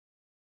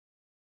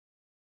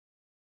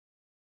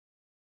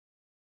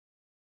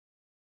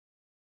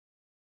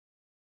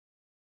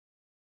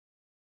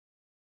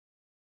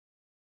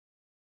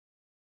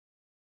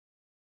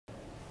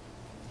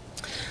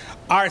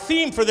Our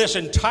theme for this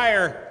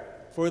entire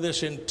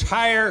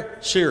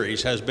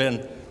series has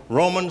been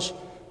Romans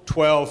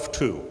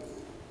 12:2,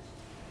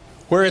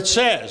 where it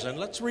says, and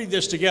let's read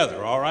this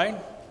together, all right?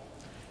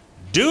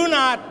 Do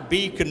not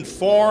be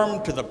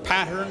conformed to the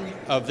pattern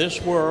of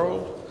this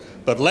world,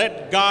 but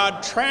let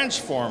God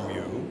transform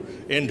you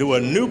into a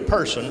new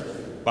person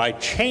by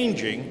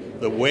changing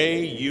the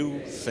way you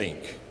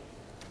think.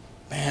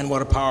 Man,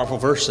 what a powerful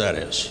verse that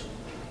is.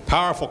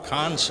 Powerful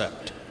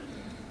concept.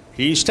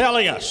 He's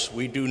telling us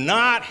we do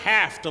not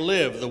have to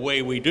live the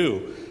way we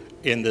do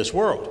in this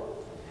world.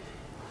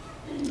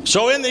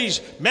 So in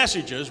these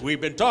messages we've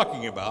been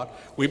talking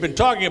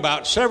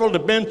about several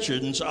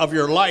dimensions of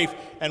your life,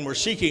 and we're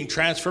seeking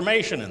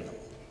transformation in them,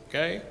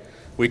 okay?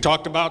 We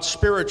talked about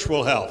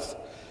spiritual health,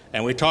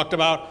 and we talked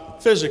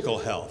about physical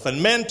health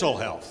and mental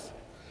health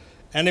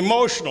and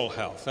emotional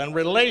health and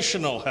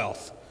relational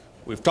health.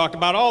 We've talked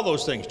about all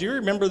those things. Do you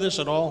remember this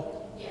at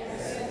all?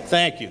 Yes.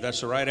 Thank you.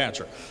 That's the right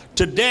answer.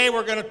 Today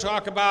we're going to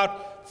talk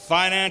about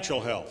financial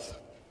health.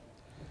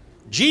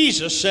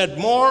 Jesus said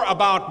more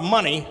about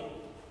money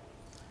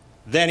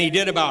than he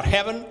did about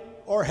heaven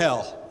or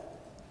hell.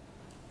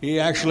 He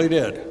actually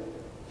did.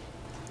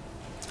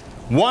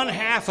 One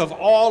half of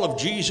all of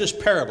Jesus'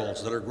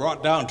 parables that are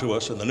brought down to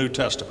us in the New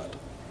Testament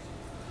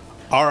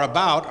are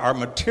about our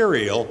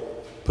material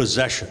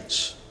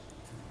possessions.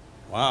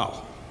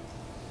 Wow.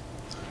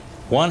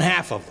 One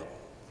half of them.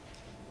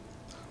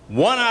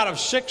 1 out of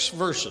 6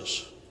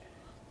 verses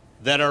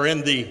that are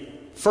in the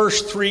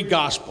first 3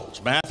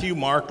 Gospels, Matthew,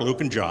 Mark, Luke,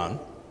 and John,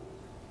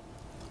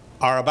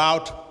 are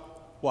about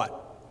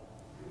what?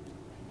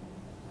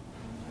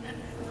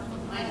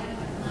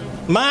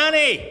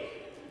 Money.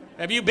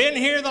 Have you been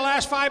here the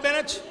last 5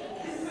 minutes?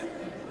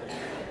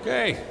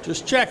 Okay,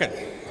 just checking.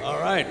 All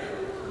right.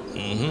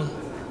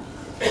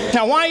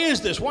 Now, why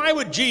is this? Why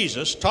would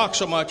Jesus talk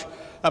so much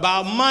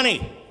about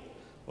money?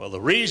 Well,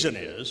 the reason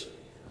is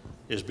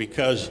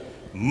because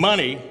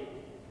money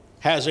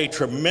has a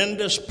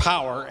tremendous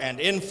power and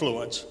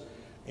influence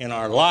in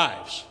our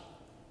lives.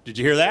 Did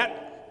you hear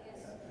that?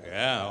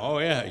 Yeah, oh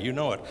yeah, you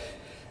know it.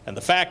 And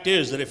the fact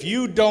is that if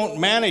you don't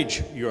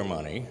manage your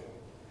money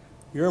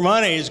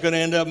is going to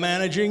end up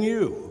managing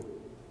you.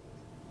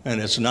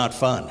 And it's not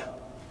fun.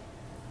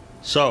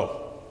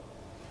 So,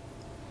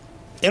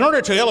 in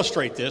order to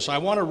illustrate this, I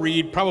want to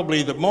read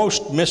probably the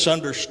most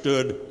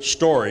misunderstood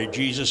story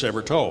Jesus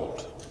ever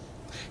told.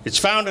 It's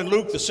found in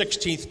Luke, the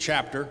 16th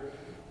chapter,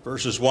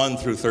 verses 1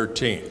 through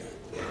 13.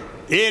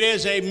 It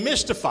is a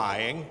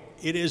mystifying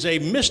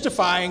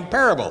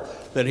parable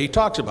that he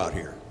talks about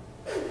here.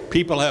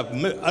 People have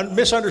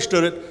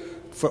misunderstood it,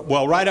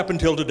 right up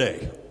until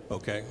today,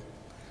 okay?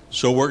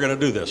 So we're going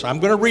to do this. I'm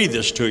going to read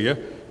this to you.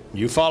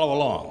 You follow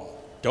along.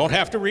 Don't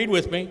have to read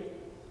with me.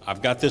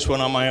 I've got this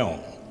one on my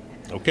own,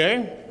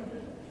 okay?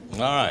 All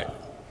right.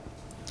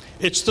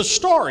 It's the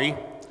story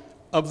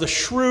of the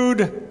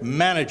shrewd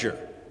manager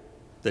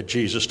that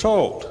Jesus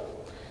told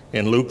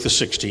in Luke, the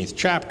 16th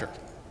chapter.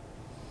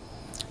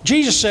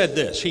 Jesus said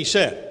this. He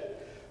said,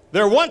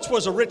 "There once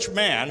was a rich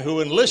man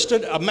who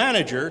enlisted a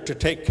manager to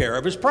take care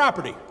of his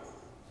property.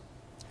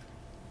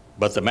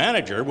 But the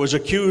manager was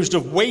accused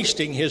of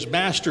wasting his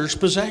master's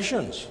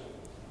possessions.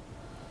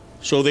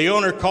 So the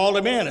owner called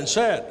him in and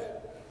said,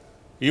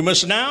 'You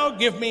must now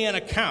give me an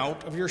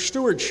account of your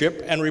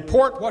stewardship and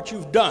report what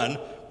you've done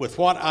with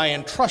what I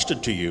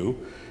entrusted to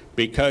you,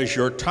 because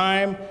your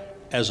time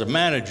as a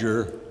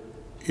manager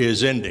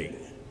is ending.'"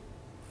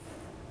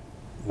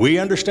 We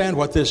understand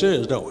what this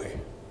is, don't we?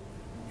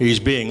 He's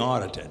being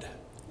audited.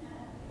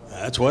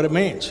 That's what it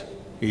means.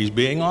 He's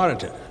being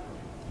audited.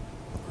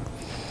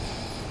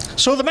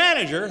 So the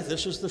manager,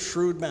 this is the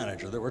shrewd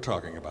manager that we're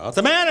talking about,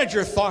 the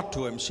manager thought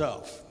to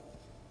himself,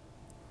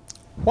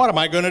 "What am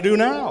I going to do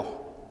now?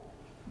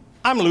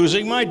 I'm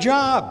losing my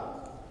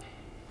job.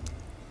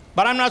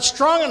 But I'm not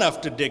strong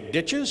enough to dig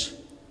ditches,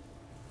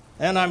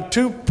 and I'm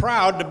too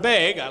proud to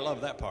beg." I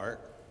love that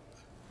part.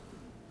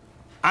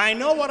 "I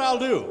know what I'll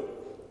do,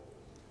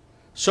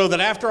 so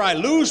that after I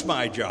lose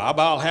my job,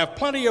 I'll have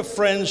plenty of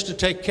friends to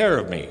take care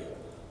of me."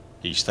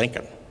 He's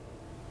thinking.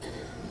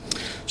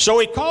 So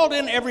he called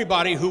in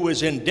everybody who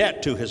was in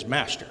debt to his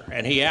master,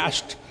 and he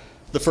asked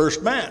the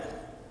first man,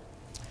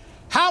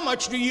 "How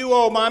much do you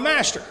owe my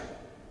master?"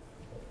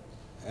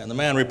 And the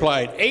man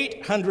replied,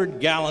 800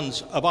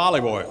 gallons of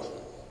olive oil.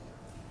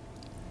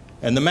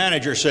 And the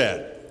manager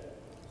said,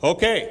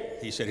 "Okay,"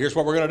 he said, "here's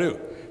what we're going to do.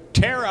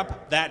 Tear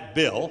up that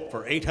bill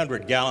for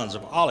 800 gallons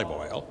of olive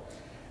oil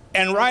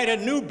and write a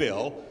new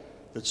bill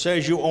that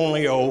says you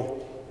only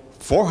owe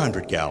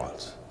 400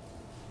 gallons.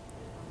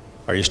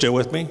 Are you still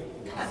with me?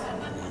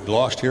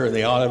 Lost here in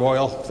the olive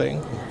oil thing?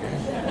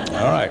 Okay.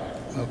 All right,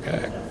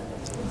 okay.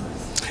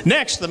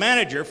 Next, the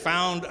manager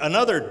found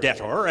another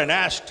debtor and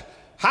asked,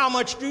 "How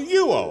much do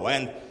you owe?"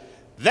 And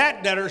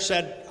that debtor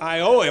said, "I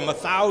owe him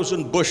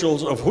 1,000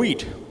 bushels of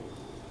wheat."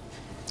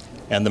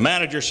 And the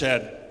manager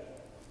said,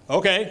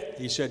 "Okay,"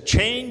 he said,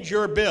 "change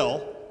your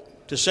bill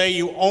to say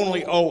you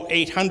only owe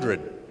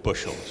 800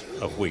 bushels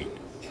of wheat."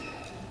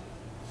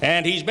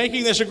 And he's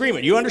making this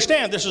agreement. You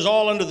understand this is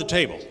all under the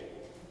table.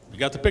 You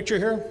got the picture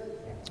here?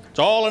 It's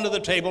all under the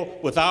table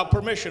without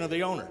permission of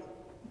the owner.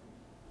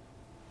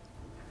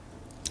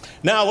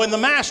 Now, when the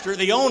master,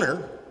 the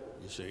owner,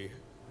 you see,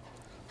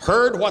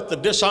 heard what the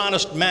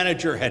dishonest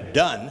manager had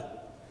done,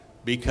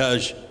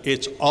 because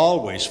it's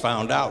always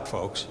found out,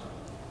 folks.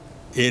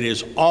 It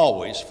is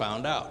always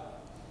found out.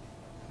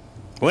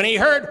 When he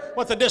heard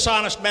what the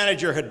dishonest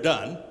manager had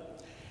done,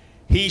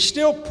 he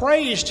still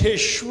praised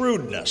his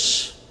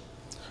shrewdness.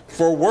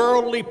 For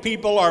worldly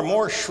people are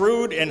more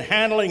shrewd in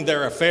handling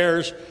their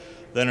affairs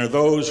than are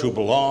those who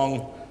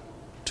belong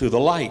to the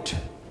light,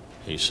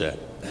 he said.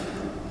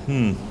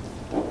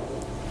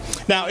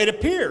 Now, it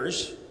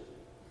appears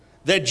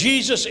that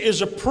Jesus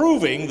is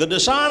approving the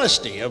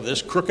dishonesty of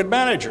this crooked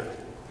manager.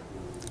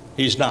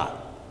 He's not.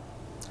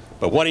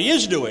 But what he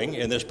is doing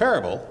in this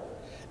parable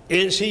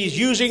is he's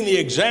using the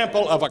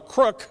example of a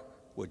crook,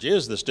 which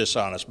is this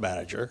dishonest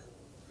manager.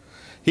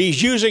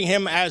 He's using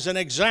him as an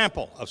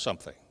example of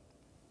something.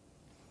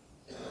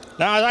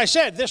 Now, as I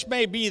said, this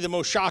may be the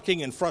most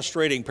shocking and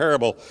frustrating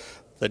parable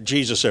that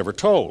Jesus ever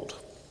told.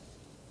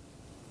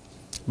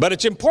 But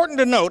it's important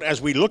to note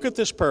as we look at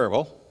this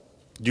parable,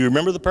 do you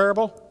remember the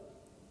parable?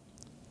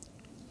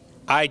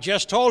 I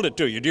just told it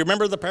to you. Do you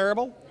remember the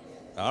parable?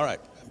 All right,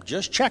 I'm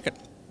just checking.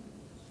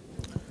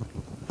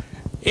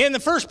 In the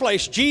first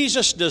place,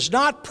 Jesus does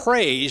not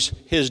praise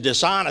his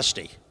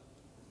dishonesty.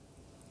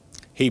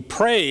 He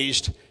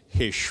praised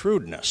his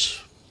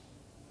shrewdness.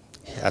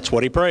 That's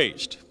what he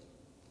praised.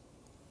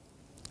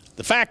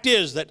 The fact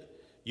is that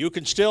you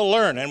can still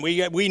learn, and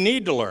we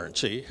need to learn,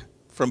 see,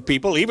 from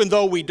people, even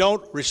though we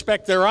don't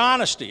respect their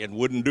honesty and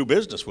wouldn't do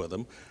business with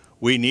them,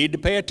 we need to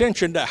pay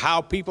attention to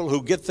how people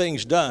who get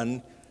things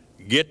done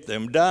get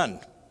them done.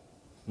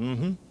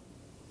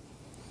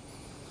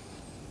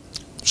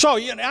 So,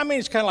 you know, I mean,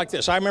 it's kind of like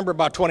this. I remember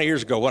about 20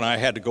 years ago when I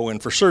had to go in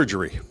for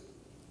surgery.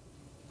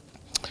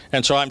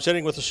 And so I'm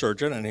sitting with the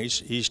surgeon, and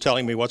he's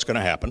telling me what's going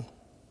to happen.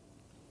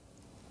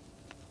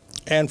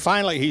 And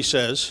finally he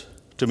says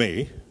to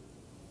me,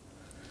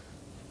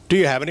 "Do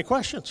you have any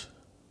questions?"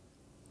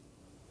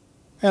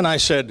 And I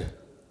said,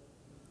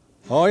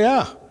 "Oh,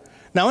 yeah."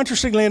 Now,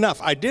 interestingly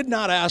enough, I did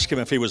not ask him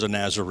if he was a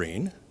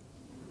Nazarene.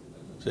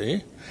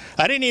 See?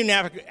 I didn't even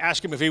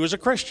ask him if he was a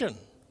Christian.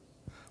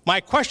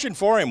 My question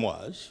for him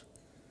was,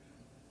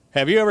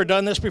 "Have you ever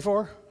done this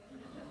before?"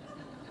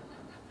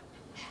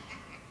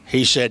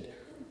 He said,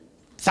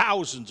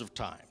 "Thousands of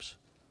times."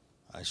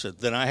 I said,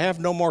 "Then I have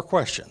no more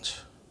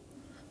questions."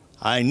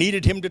 I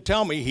needed him to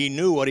tell me he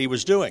knew what he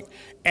was doing.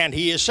 And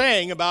he is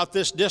saying about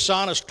this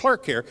dishonest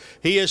clerk here,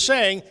 he is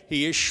saying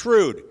he is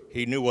shrewd.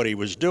 He knew what he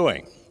was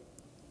doing.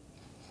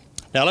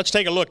 Now let's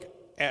take a look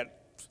at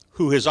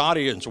who his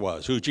audience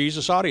was, who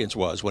Jesus' audience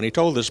was when he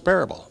told this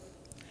parable.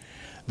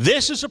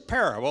 This is a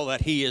parable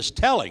that he is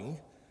telling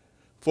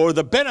for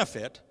the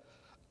benefit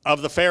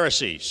of the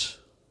Pharisees.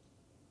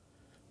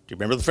 Do you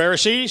remember the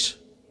Pharisees?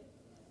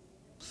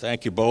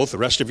 Thank you both. The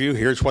rest of you,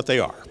 here's what they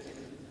are.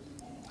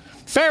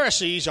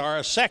 Pharisees are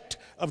a sect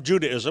of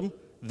Judaism.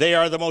 They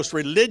are the most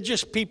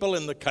religious people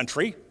in the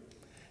country.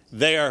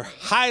 They are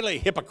highly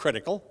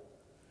hypocritical,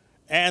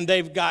 and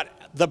they've got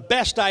the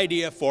best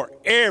idea for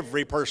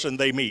every person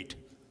they meet.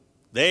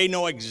 They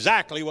know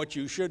exactly what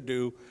you should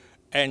do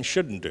and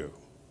shouldn't do.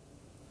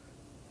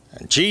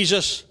 And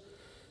Jesus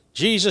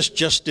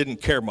just didn't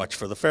care much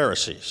for the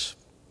Pharisees.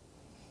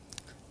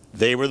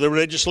 They were the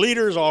religious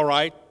leaders, all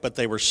right, but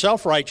they were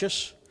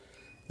self-righteous,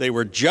 they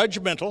were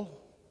judgmental,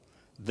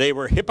 they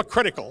were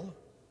hypocritical,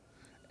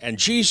 and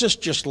Jesus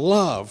just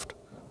loved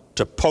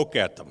to poke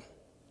at them,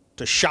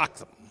 to shock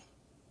them.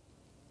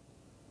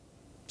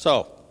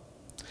 So,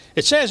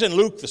 it says in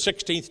Luke, the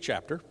 16th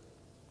chapter,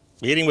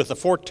 beginning with the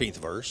 14th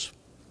verse,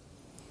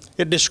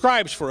 it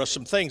describes for us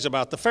some things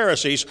about the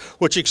Pharisees,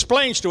 which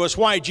explains to us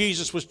why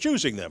Jesus was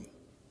choosing them.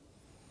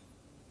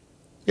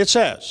 It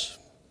says,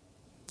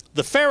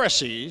 "The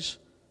Pharisees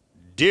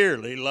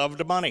dearly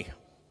loved money.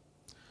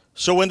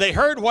 So when they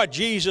heard what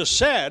Jesus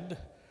said,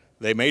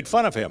 they made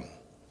fun of him.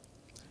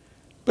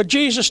 But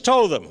Jesus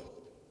told them,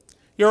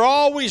 'You're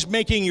always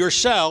making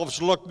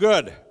yourselves look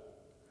good,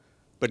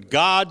 but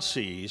God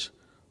sees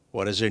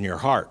what is in your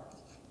heart.'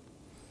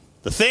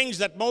 The things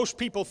that most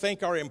people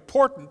think are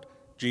important,"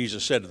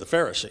 Jesus said to the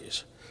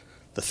Pharisees,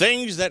 "the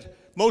things that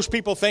most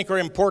people think are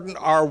important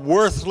are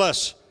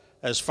worthless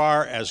as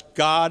far as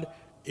God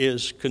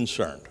is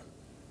concerned."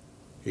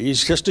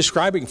 He's just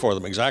describing for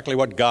them exactly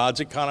what God's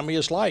economy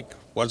is like,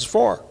 what it's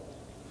for.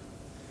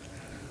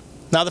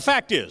 Now, the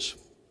fact is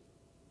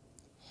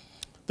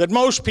that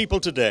most people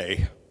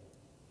today,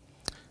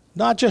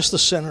 not just the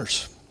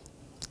sinners,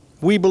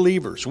 we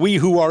believers, we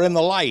who are in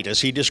the light,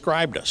 as he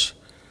described us,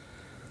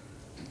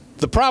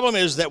 the problem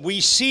is that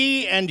we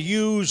see and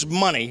use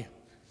money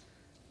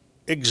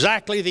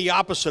exactly the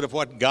opposite of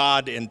what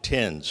God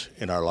intends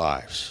in our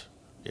lives.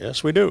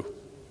 Yes, we do.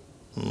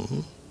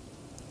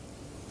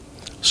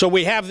 So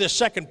we have this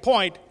second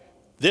point.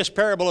 This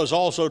parable is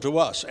also to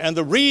us. And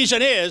the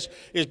reason is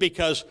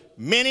because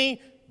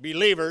many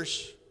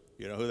believers,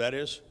 you know who that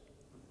is?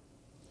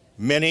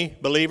 Many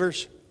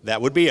believers,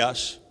 that would be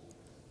us.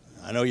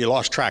 I know you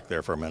lost track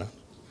there for a minute.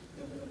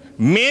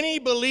 Many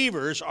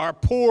believers are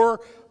poor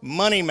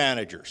money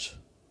managers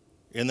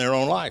in their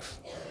own life.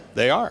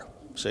 They are,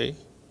 see?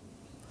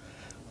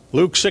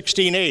 Luke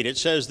 16:8, it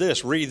says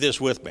this, read this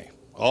with me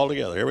all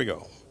together. Here we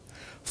go.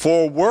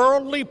 For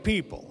worldly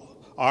people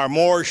are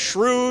more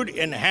shrewd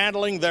in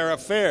handling their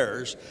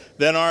affairs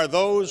than are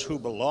those who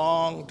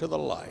belong to the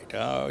light.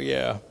 Oh,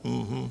 yeah.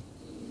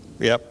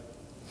 Yep.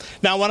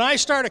 Now, when I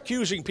start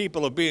accusing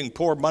people of being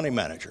poor money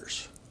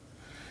managers,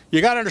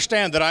 you got to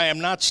understand that I am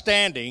not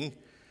standing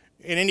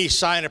in any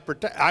sign of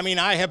protection. I mean,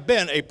 I have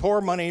been a poor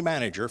money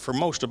manager for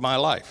most of my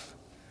life.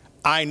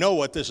 I know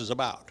what this is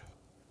about.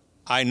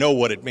 I know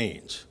what it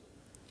means.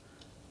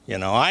 You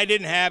know, I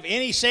didn't have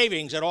any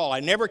savings at all.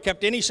 I never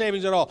kept any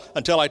savings at all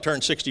until I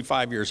turned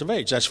 65 years of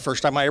age. That's the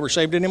first time I ever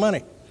saved any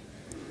money.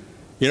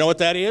 You know what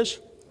that is?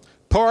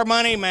 Poor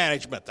money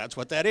management. That's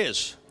what that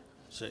is.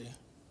 See?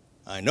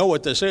 I know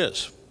what this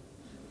is.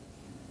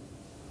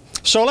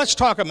 So let's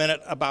talk a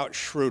minute about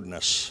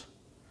shrewdness.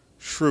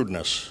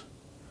 Shrewdness.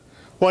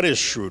 What is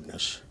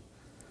shrewdness?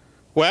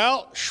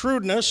 Well,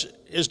 shrewdness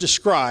is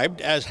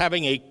described as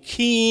having a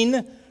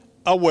keen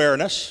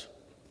awareness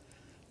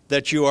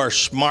that you are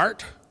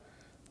smart,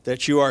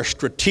 that you are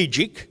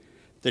strategic,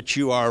 that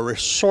you are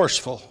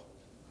resourceful.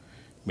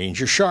 It means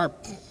you're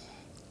sharp.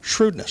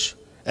 Shrewdness.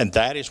 And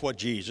that is what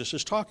Jesus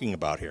is talking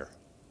about here.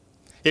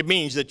 It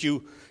means that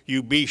you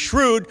be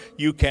shrewd,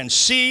 you can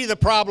see the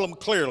problem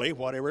clearly,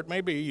 whatever it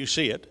may be, you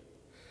see it.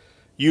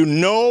 You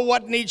know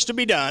what needs to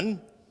be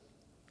done,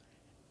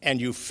 and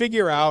you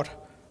figure out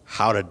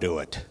how to do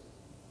it.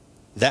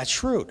 That's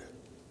shrewd,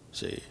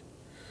 see.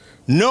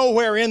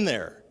 Nowhere in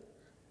there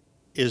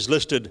is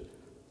listed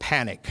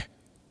panic.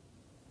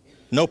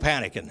 No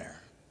panic in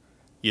there.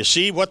 You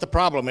see what the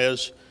problem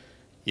is,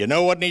 you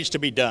know what needs to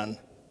be done,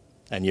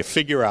 and you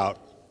figure out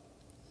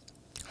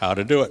how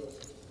to do it.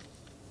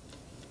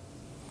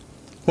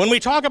 When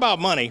we talk about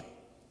money,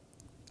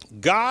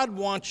 God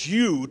wants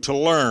you to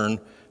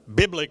learn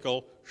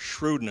biblical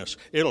shrewdness.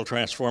 It'll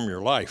transform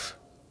your life.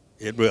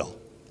 It will.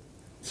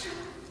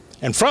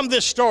 And from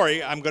this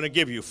story, I'm going to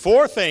give you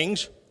 4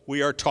 things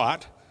we are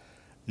taught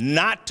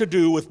not to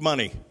do with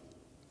money.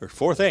 There's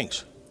 4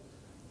 things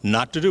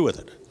not to do with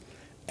it.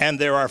 And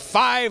there are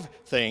 5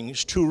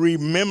 things to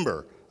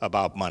remember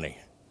about money.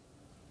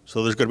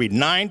 So there's going to be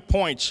 9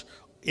 points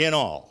in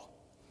all.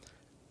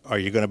 Are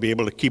you going to be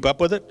able to keep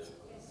up with it?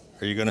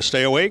 Are you going to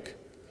stay awake?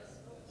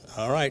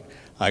 All right.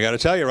 I got to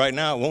tell you right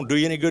now, it won't do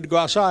you any good to go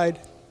outside.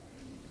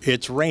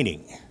 It's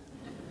raining.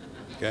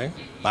 Okay?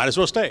 Might as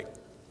well stay.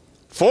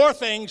 4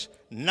 things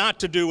not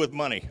to do with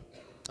money.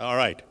 All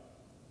right.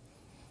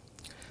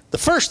 The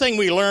first thing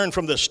we learn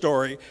from this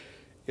story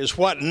is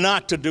what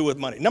not to do with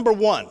money. Number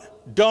 1,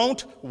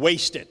 don't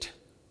waste it.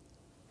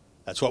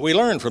 That's what we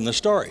learn from this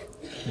story.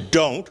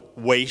 Don't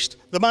waste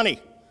the money.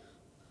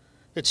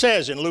 It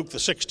says in Luke the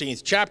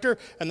 16th chapter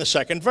and the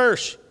 2nd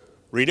verse.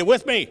 Read it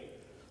with me.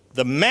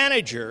 The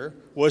manager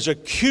was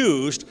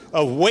accused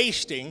of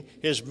wasting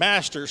his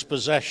master's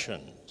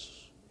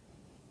possessions.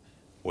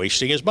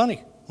 Wasting his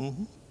money.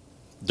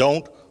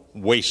 Don't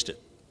waste it.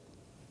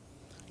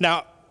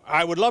 Now,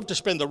 I would love to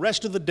spend the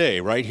rest of the day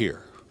right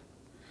here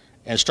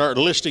and start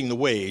listing the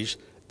ways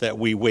that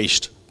we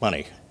waste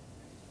money.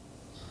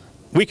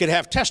 We could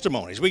have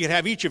testimonies. We could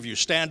have each of you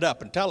stand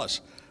up and tell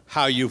us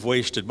how you've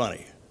wasted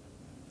money.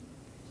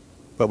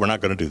 But we're not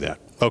going to do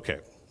that. Okay.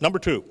 Number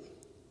 2.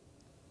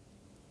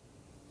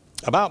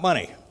 About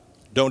money,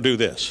 don't do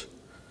this.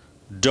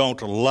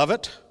 Don't love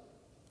it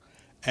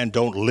and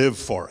don't live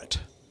for it.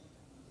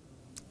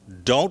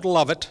 Don't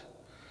love it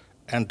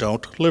and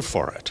don't live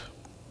for it.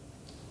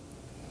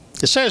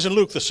 It says in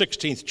Luke the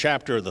 16th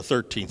chapter, the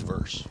 13th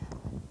verse.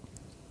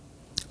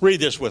 Read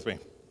this with me.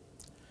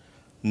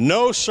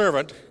 No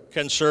servant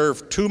can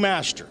serve 2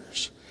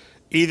 masters.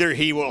 Either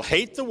he will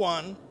hate the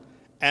one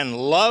and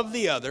love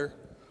the other,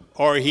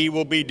 or he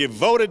will be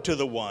devoted to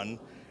the one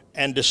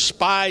and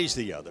despise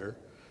the other.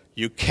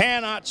 You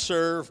cannot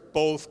serve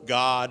both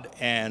God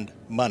and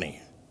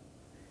money.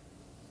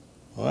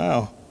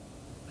 Well,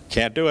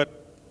 can't do it.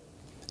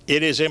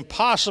 It is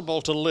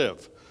impossible to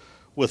live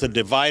with a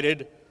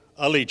divided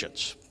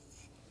allegiance.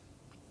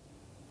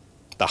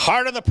 The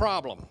heart of the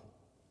problem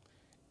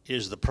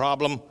is the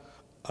problem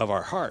of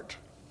our heart.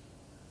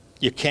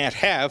 You can't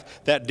have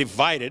that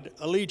divided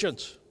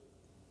allegiance.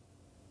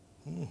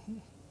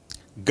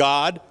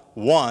 God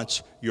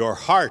wants your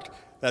heart.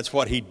 That's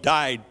what he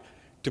died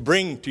to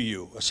bring to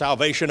you, a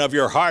salvation of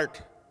your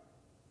heart.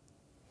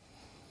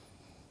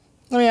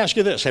 Let me ask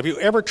you this. Have you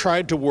ever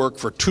tried to work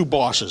for 2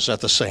 bosses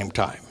at the same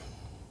time?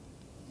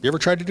 You ever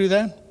tried to do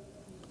that?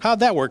 How'd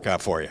that work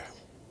out for you?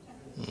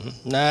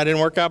 Nah, it didn't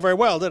work out very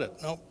well, did it?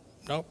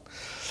 Nope.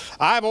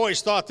 I've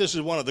always thought this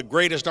is one of the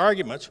greatest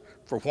arguments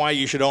for why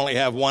you should only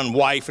have 1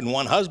 wife and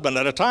 1 husband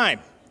at a time.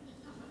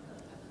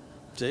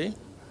 See?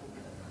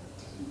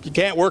 If you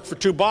can't work for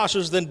 2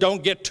 bosses, then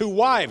don't get 2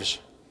 wives.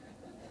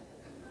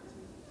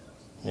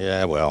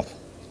 Yeah, well,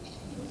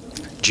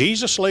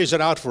 Jesus lays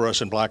it out for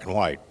us in black and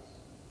white.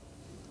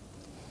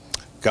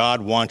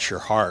 God wants your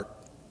heart.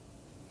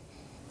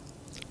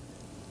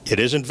 It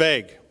isn't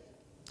vague.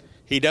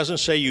 He doesn't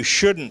say you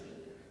shouldn't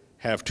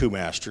have two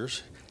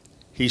masters.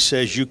 He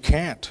says you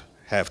can't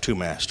have two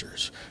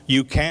masters.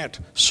 You can't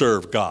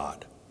serve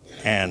God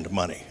and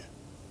money.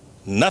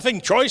 Nothing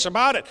choice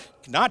about it.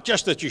 Not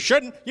just that you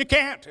shouldn't, you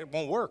can't. It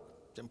won't work.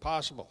 It's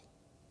impossible.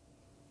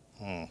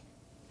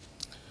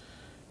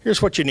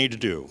 Here's what you need to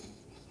do.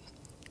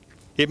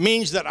 It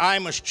means that I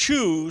must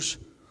choose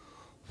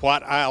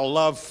what I'll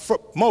love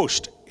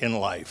most in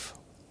life.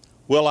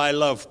 Will I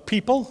love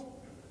people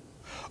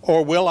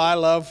or will I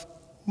love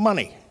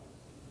money?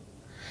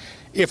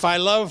 If I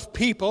love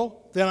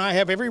people, then I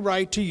have every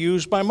right to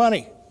use my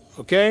money,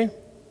 okay?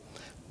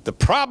 The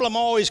problem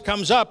always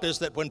comes up is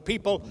that when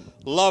people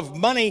love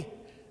money,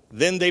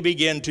 then they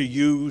begin to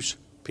use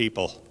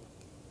people.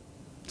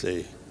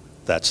 See,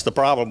 that's the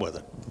problem with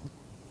it.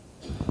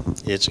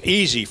 It's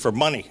easy for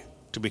money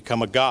to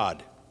become a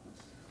god.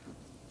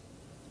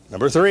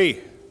 Number 3,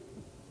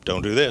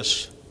 don't do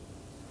this.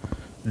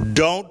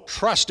 Don't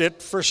trust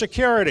it for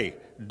security.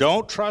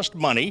 Don't trust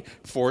money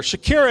for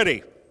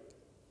security.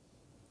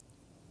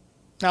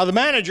 Now, the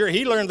manager,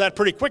 he learned that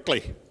pretty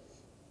quickly.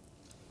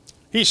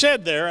 He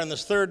said there in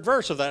this 3rd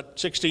verse of that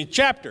 16th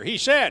chapter, he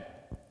said,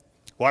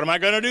 what am I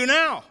going to do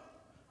now?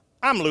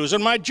 I'm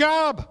losing my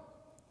job.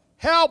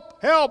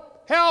 Help,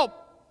 help, help.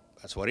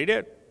 That's what he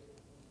did.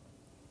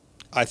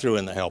 I threw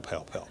in the help,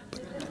 help, help.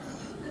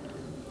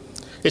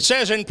 It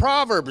says in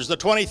Proverbs, the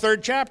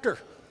 23rd chapter,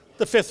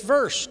 the 5th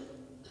verse.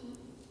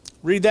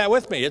 Read that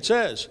with me. It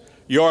says,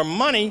 your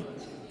money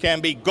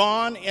can be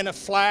gone in a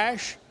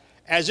flash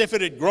as if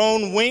it had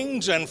grown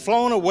wings and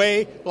flown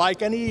away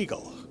like an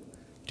eagle.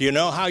 Do you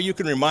know how you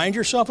can remind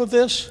yourself of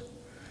this?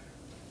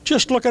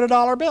 Just look at a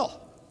dollar bill.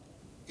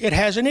 It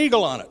has an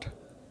eagle on it.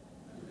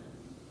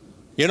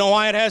 You know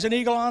why it has an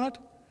eagle on it?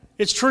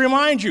 It's to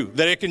remind you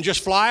that it can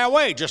just fly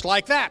away just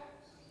like that.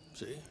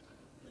 See?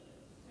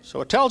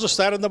 So it tells us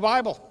that in the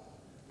Bible.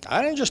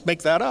 I didn't just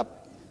make that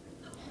up.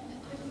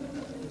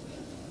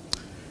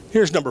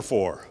 Here's number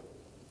 4.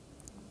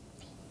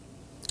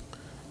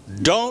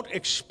 Don't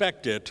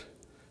expect it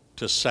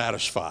to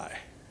satisfy.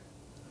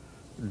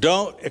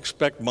 Don't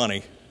expect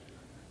money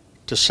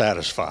to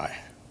satisfy.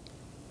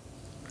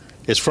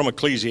 It's from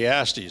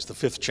Ecclesiastes, the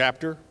 5th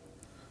chapter,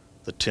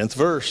 the 10th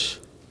verse.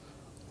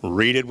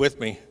 Read it with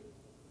me.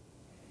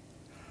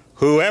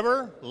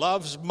 Whoever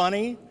loves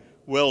money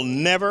will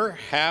never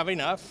have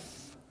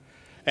enough,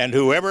 and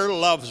whoever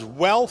loves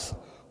wealth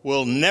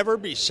will never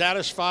be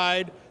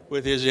satisfied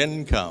with his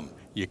income.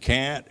 You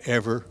can't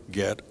ever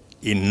get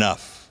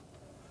enough.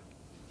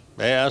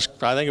 They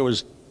asked, I think it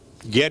was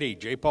Getty,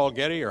 J. Paul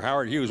Getty or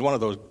Howard Hughes, one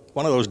of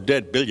those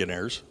dead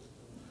billionaires.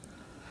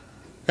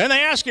 And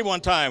they asked him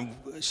one time,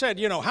 said,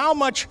 you know, how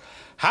much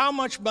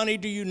money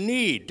do you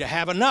need to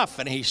have enough?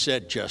 And he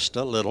said, just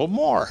a little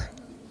more.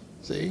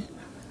 See?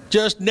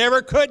 Just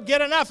never could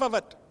get enough of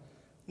it.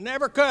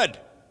 Never could.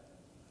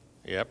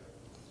 Yep.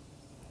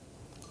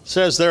 It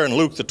says there in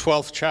Luke, the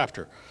 12th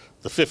chapter,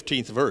 the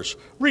 15th verse.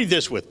 Read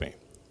this with me.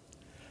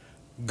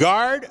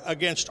 Guard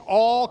against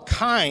all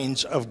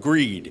kinds of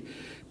greed,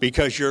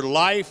 because your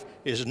life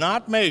is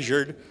not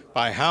measured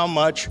by how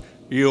much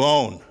you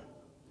own.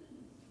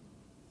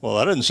 Well,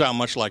 that doesn't sound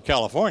much like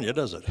California,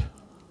 does it?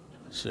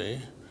 See?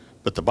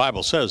 But the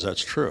Bible says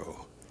that's true.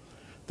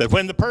 That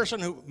when the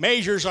person who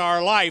measures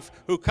our life,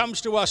 who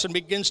comes to us and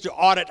begins to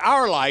audit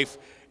our life,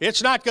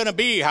 it's not going to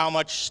be how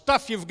much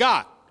stuff you've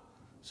got.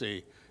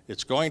 See,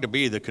 it's going to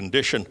be the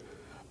condition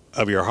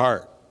of your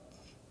heart.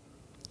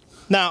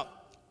 Now,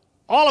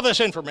 all of this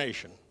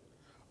information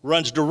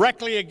runs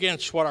directly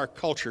against what our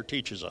culture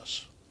teaches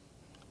us.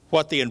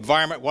 What the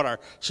environment, what our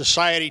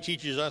society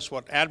teaches us,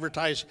 what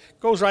advertising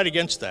goes right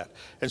against that.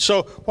 And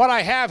so what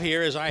I have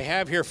here is I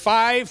have here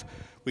 5,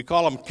 we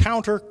call them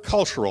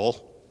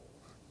countercultural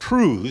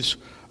truths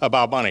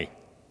about money.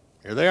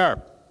 Here they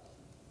are.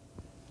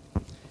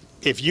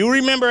 If you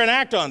remember and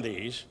act on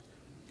these,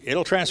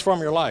 it'll transform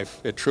your life.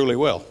 It truly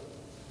will.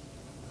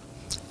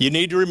 You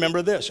need to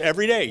remember this.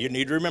 Every day you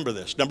need to remember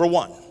this. Number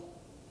 1,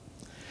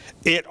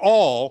 it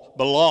all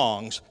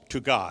belongs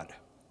to God.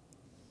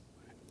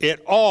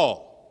 It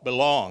all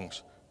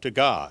belongs to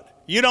God.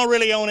 You don't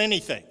really own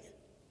anything.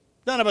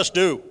 None of us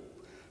do.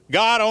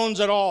 God owns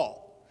it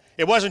all.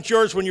 It wasn't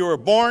yours when you were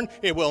born.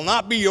 It will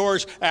not be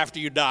yours after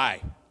you die.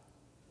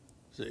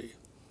 See,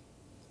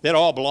 it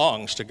all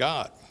belongs to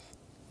God.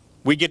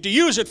 We get to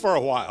use it for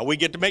a while. We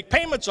get to make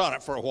payments on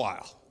it for a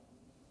while.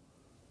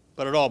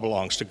 But it all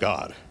belongs to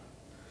God.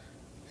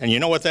 And you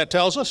know what that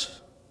tells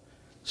us?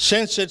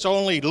 Since it's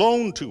only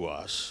loaned to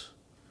us,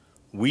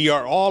 we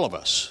are all of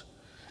us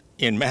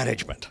in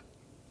management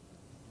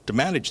to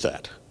manage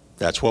that.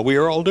 That's what we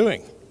are all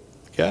doing.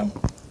 Okay?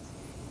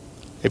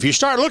 If you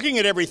start looking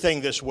at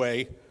everything this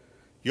way,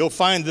 you'll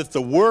find that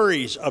the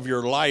worries of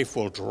your life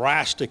will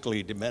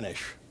drastically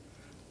diminish.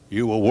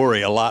 You will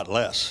worry a lot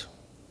less.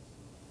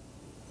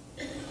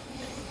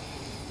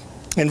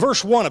 In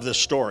verse 1 of this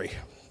story,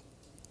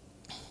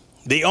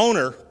 the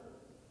owner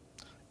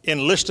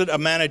enlisted a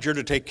manager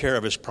to take care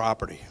of his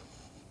property.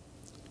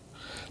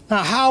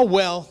 Now, how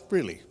well,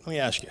 really, let me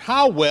ask you,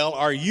 how well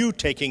are you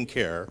taking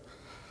care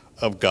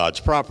of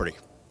God's property?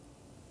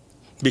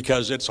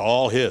 Because it's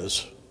all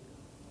His,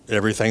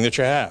 everything that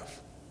you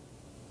have.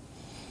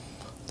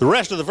 The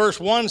rest of the verse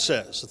 1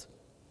 says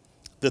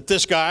that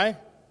this guy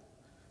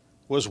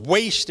was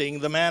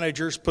wasting the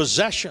manager's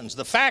possessions.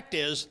 The fact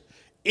is,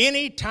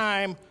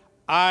 anytime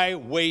I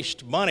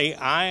waste money,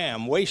 I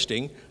am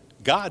wasting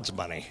God's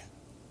money.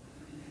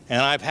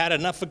 And I've had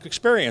enough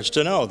experience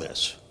to know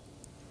this.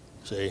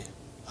 See,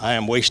 I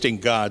am wasting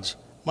God's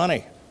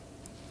money.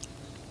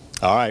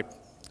 All right.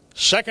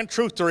 Second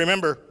truth to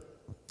remember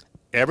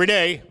every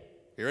day.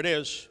 Here it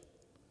is.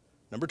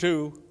 Number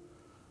 2.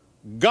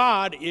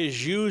 God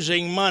is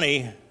using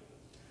money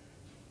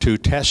to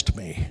test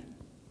me.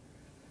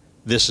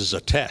 This is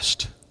a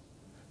test.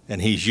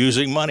 And He's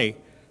using money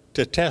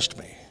to test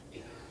me.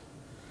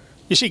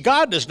 You see,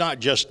 God does not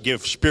just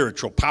give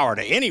spiritual power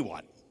to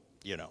anyone,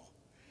 you know.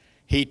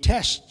 He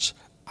tests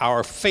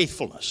our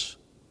faithfulness.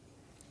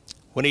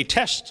 When He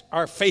tests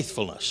our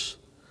faithfulness,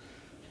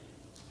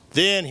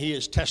 then He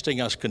is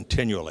testing us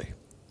continually.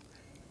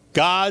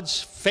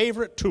 God's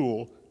favorite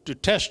tool to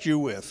test you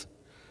with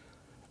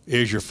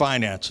is your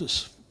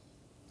finances.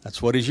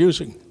 That's what He's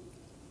using.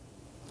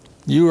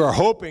 You were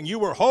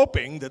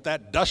hoping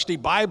that dusty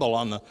Bible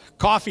on the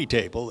coffee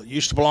table that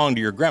used to belong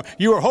to your grandma,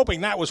 you were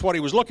hoping that was what He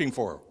was looking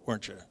for,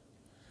 weren't you?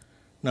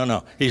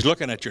 No. He's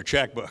looking at your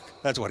checkbook.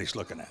 That's what He's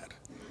looking at.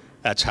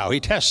 That's how He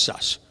tests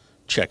us,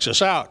 checks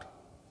us out.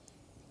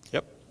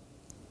 Yep.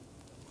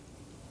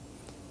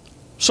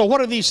 So what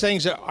are these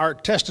things that are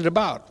tested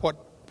about?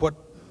 What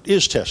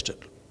is tested?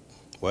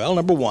 Well,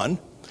 number 1,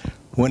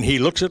 when He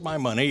looks at my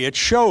money, it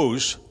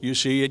shows, you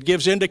see, it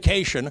gives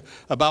indication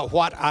about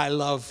what I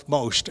love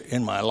most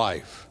in my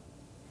life.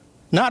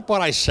 Not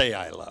what I say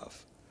I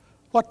love.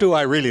 What do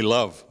I really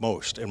love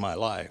most in my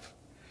life?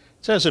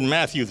 It says in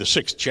Matthew, the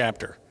 6th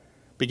chapter,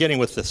 beginning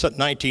with the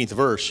 19th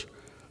verse,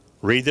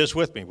 read this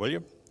with me, will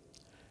you?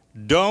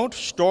 Don't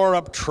store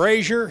up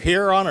treasure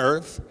here on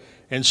earth.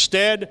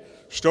 Instead,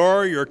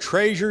 store your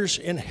treasures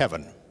in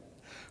heaven.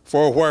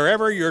 For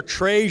wherever your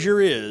treasure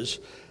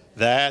is,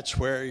 that's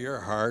where your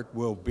heart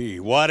will be.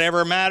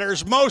 Whatever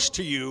matters most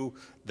to you,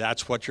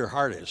 that's what your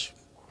heart is.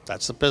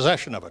 That's the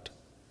possession of it.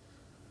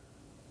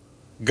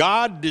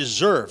 God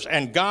deserves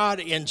and God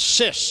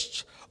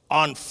insists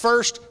on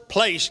first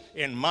place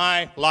in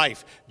my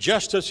life,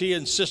 just as He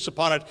insists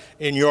upon it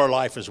in your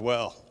life as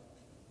well.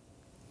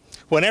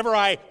 Whenever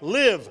I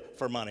live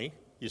for money,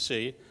 you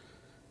see,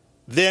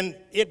 then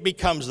it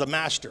becomes the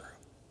master.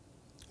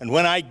 And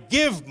when I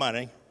give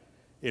money,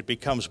 it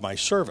becomes my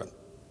servant.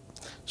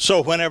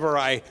 So whenever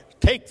I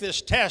take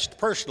this test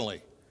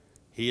personally,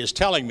 He is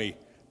telling me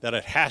that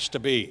it has to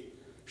be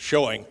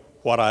showing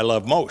what I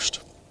love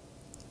most.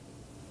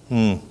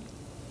 Another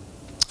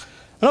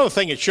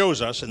thing it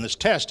shows us in this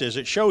test is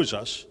it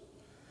shows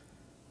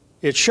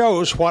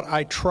what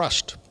I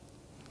trust.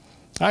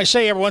 I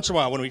say every once in a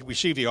while when we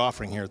receive the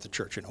offering here at the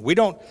church, you know, we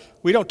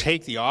don't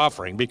take the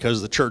offering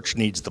because the church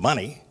needs the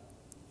money.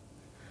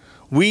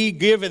 We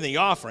give in the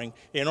offering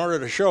in order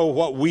to show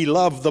what we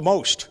love the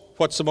most,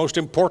 what's the most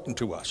important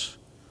to us.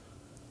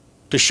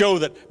 To show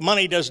that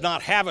money does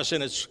not have us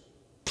in its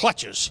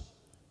clutches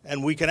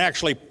and we can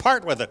actually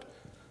part with it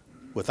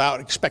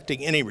without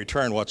expecting any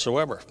return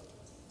whatsoever.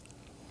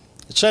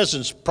 It says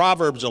in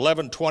Proverbs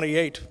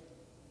 11:28,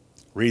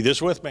 read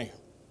this with me.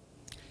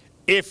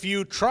 If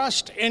you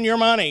trust in your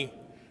money,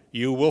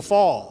 you will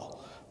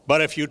fall.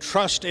 But if you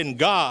trust in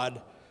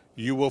God,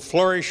 you will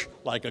flourish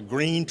like a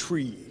green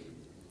tree.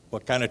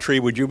 What kind of tree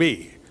would you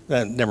be?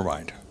 Never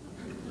mind.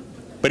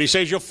 But he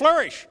says you'll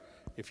flourish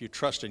if you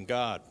trust in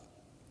God.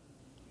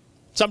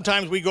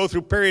 Sometimes we go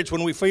through periods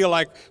when we feel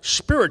like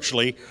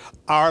spiritually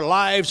our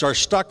lives are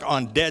stuck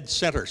on dead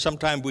center.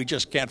 Sometimes we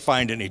just can't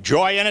find any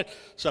joy in it.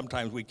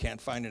 Sometimes we can't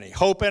find any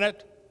hope in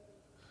it.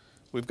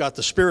 We've got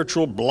the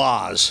spiritual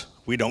blahs.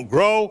 We don't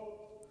grow.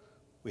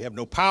 We have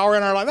no power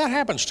in our life. That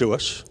happens to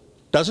us,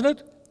 doesn't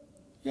it?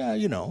 Yeah,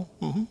 you know.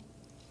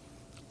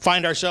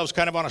 Find ourselves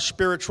kind of on a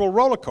spiritual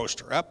roller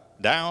coaster,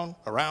 up, down,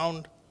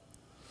 around.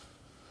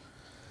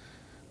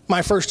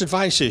 My first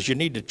advice is you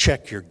need to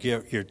check your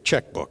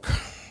checkbook.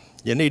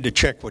 You need to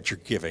check what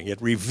you're giving.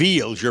 It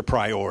reveals your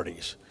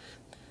priorities.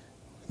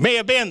 It may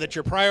have been that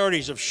your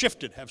priorities have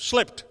shifted, have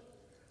slipped,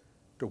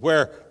 to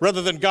where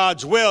rather than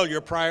God's will,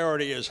 your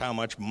priority is how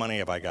much money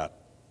have I got.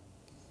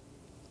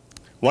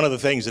 One of the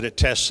things that it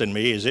tests in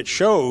me is it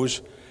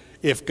shows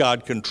if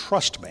God can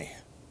trust me.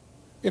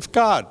 If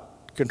God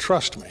can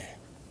trust me.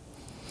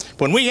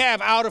 When we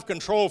have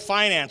out-of-control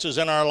finances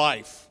in our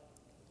life,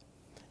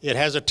 it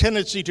has a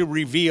tendency to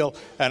reveal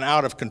an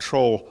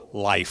out-of-control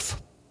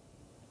life.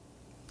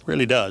 It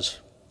really does.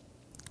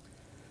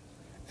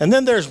 And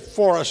then there's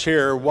for us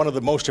here one of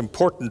the most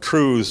important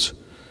truths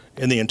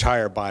in the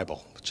entire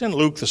Bible. It's in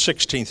Luke, the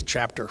 16th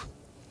chapter,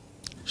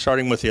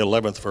 starting with the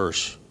 11th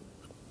verse.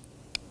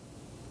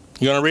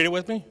 You want to read it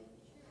with me?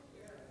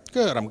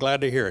 Good, I'm glad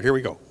to hear it. Here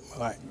we go.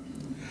 All right.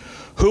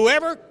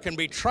 Whoever can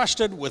be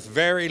trusted with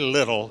very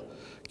little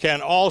can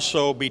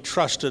also be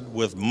trusted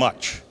with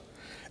much.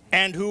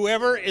 And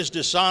whoever is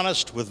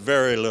dishonest with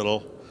very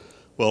little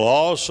will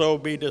also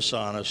be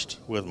dishonest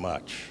with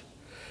much.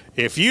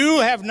 If you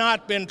have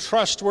not been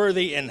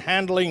trustworthy in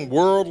handling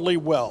worldly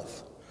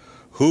wealth,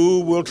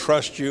 who will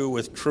trust you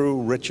with true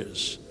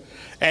riches?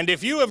 And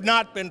if you have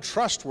not been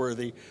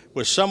trustworthy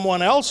with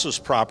someone else's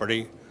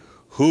property,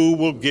 who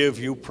will give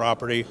you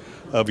property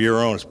of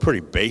your own? It's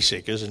pretty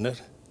basic, isn't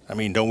it? I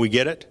mean, don't we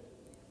get it?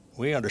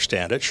 We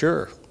understand it,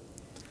 sure.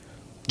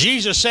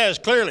 Jesus says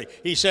clearly,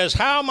 he says,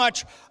 how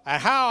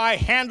I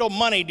handle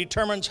money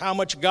determines how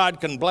much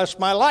God can bless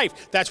my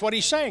life. That's what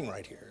he's saying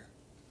right here.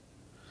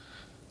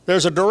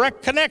 There's a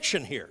direct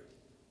connection here,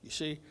 you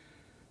see,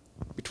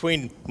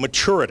 between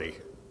maturity,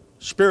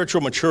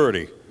 spiritual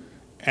maturity,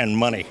 and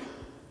money.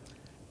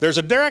 There's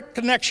a direct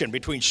connection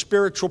between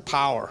spiritual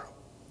power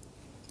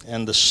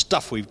and the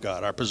stuff we've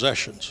got, our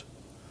possessions.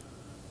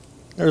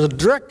 There's a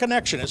direct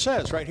connection, it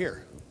says right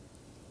here,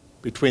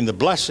 between the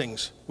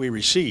blessings we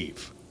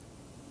receive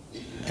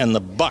and the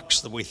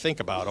bucks that we think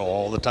about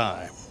all the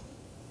time.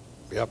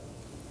 Yep.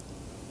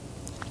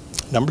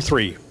 Number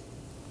 3,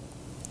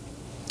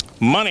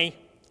 money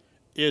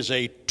is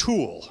a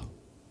tool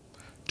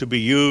to be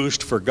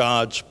used for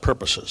God's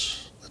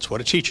purposes. That's what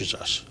it teaches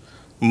us.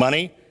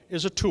 Money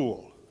is a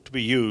tool to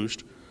be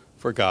used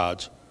for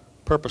God's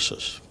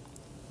purposes.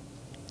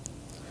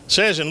 It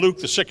says in Luke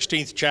the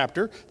 16th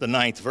chapter, the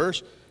 9th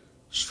verse,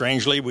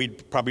 strangely, we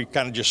probably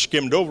kind of just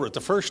skimmed over it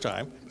the first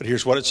time, but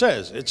here's what it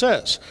says. It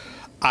says,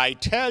 I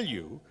tell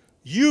you,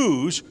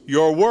 use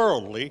your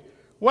worldly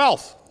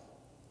wealth.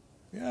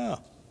 Yeah.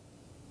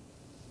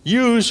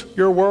 Use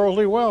your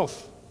worldly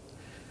wealth.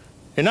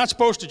 You're not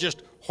supposed to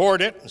just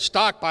hoard it and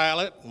stockpile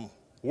it and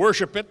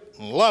worship it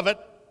and love it.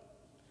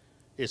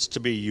 It's to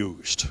be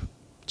used.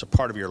 It's a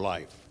part of your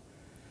life.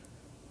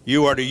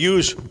 You are to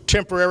use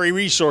temporary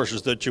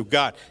resources that you've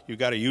got. You've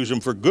got to use them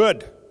for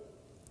good.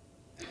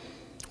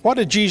 What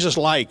did Jesus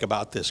like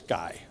about this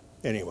guy,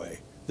 anyway,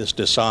 this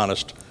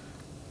dishonest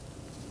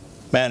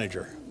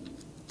manager?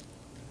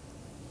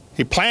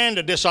 He planned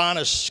a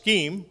dishonest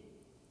scheme.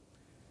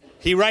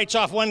 He writes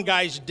off one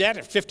guy's debt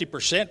at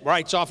 50%,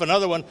 writes off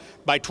another one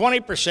by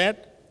 20%,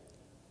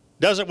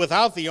 does it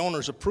without the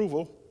owner's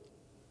approval.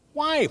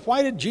 Why?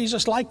 Why did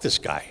Jesus like this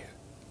guy?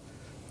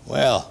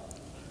 Well,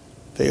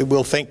 they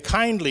will think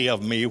kindly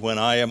of me when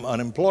I am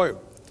unemployed.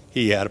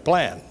 He had a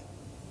plan.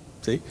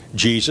 See,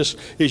 Jesus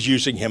is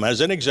using him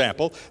as an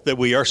example that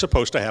we are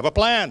supposed to have a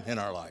plan in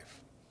our life.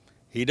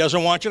 He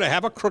doesn't want you to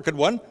have a crooked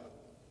one,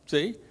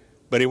 see,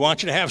 but he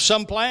wants you to have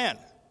some plan.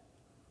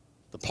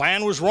 The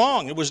plan was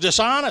wrong. It was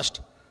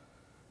dishonest.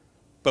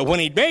 But when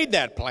he made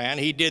that plan,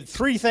 he did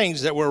 3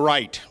 things that were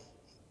right.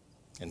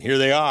 And here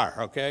they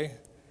are, okay?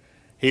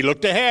 He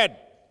looked ahead.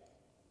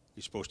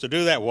 He's supposed to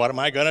do that. What am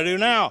I going to do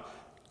now?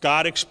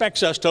 God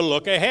expects us to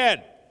look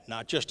ahead,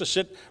 not just to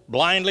sit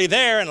blindly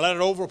there and let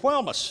it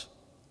overwhelm us.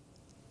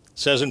 It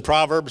says in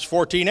Proverbs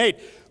 14:8,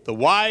 the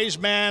wise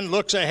man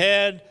looks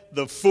ahead,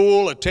 the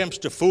fool attempts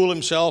to fool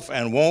himself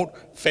and won't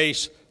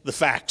face the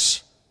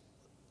facts.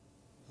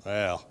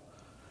 Well,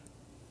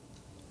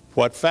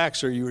 what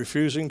facts are you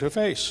refusing to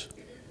face?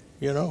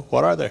 You know,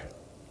 what are they?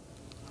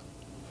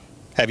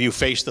 Have you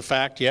faced the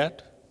fact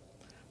yet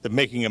that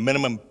making a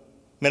minimum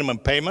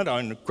payment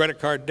on credit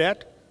card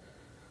debt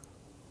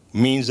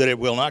means that it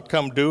will not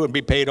come due and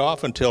be paid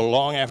off until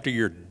long after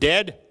you're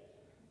dead?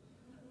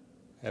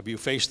 Have you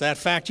faced that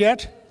fact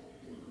yet?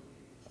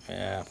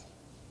 Yeah.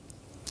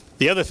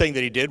 The other thing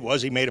that he did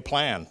was he made a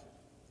plan.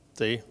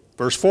 See?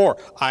 Verse 4,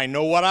 I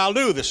know what I'll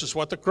do. This is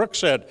what the crook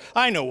said.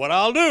 I know what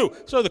I'll do.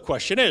 So the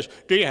question is,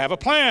 do you have a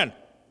plan?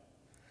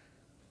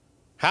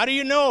 How do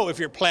you know if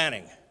you're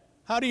planning?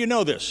 How do you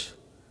know this?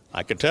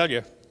 I can tell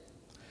you.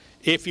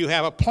 If you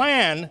have a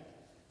plan,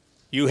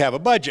 you have a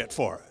budget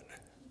for it.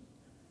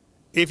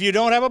 If you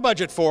don't have a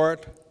budget for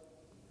it,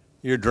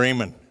 you're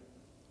dreaming.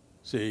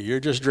 See, you're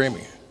just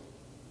dreaming.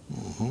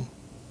 It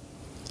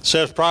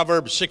says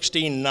Proverbs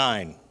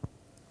 16:9.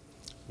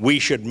 We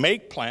should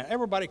make plans.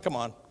 Everybody, come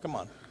on,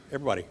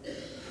 everybody.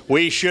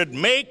 We should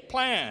make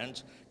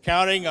plans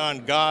counting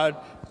on God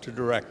to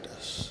direct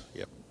us.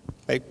 Yep,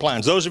 make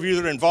plans. Those of you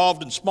that are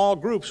involved in small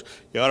groups,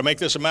 you ought to make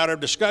this a matter of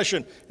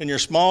discussion in your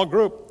small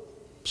group.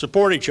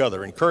 Support each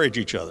other, encourage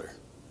each other.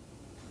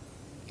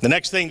 The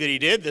next thing that he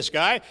did, this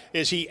guy,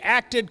 is he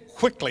acted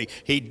quickly.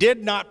 He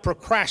did not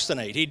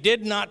procrastinate. He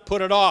did not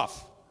put it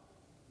off.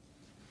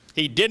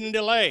 He didn't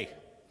delay.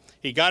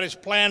 He got his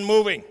plan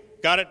moving,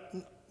 got it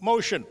in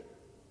motion.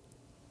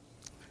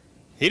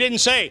 He didn't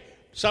say,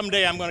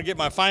 someday I'm going to get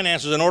my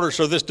finances in order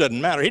so this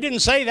doesn't matter. He didn't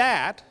say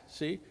that.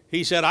 See,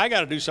 he said, I got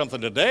to do something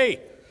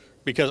today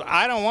because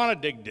I don't want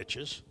to dig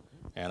ditches,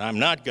 and I'm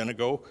not going to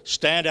go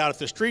stand out at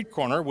the street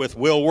corner with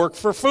 "will work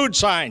for food"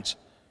 signs.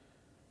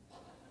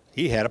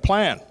 He had a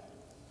plan.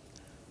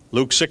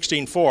 Luke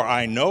 16:4,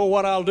 I know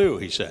what I'll do,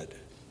 he said,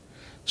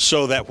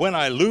 so that when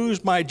I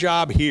lose my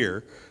job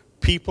here,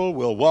 people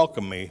will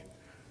welcome me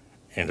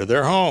into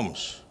their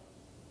homes.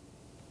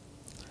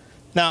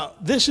 Now,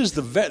 this is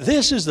the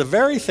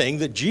very thing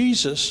that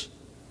Jesus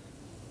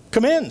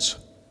commends.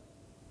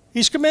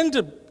 He's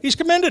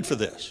commended for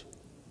this.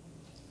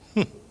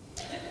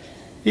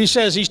 He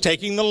says he's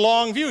taking the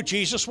long view.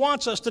 Jesus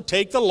wants us to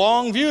take the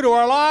long view to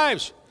our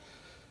lives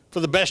for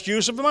the best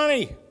use of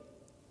money.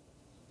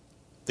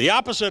 The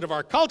opposite of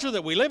our culture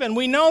that we live in,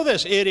 we know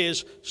this. It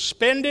is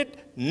spend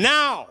it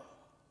now.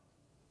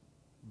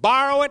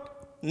 Borrow it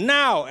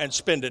now and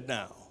spend it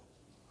now.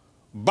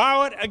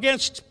 Borrow it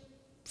against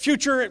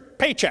future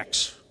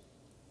paychecks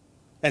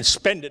and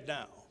spend it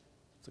now.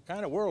 It's the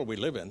kind of world we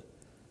live in.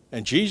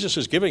 And Jesus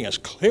is giving us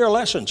clear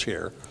lessons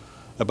here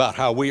about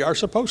how we are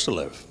supposed to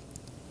live.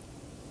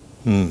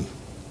 And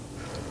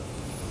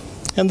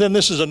then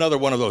this is another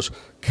one of those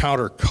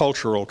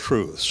countercultural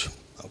truths,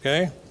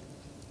 okay?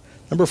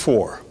 Number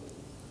 4,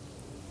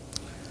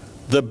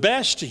 the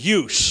best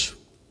use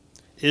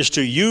is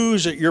to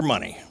use your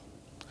money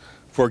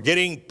for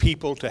getting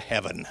people to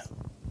heaven.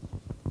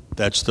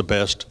 That's the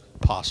best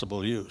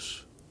possible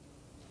use,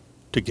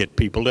 to get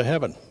people to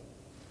heaven.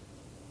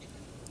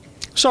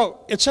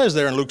 So it says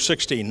there in Luke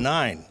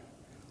 16:9,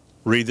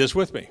 read this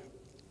with me.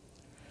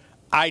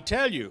 I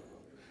tell you,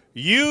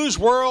 use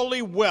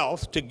worldly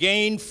wealth to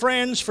gain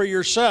friends for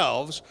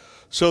yourselves,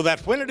 so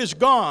that when it is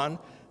gone,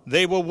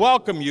 they will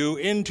welcome you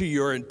into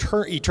your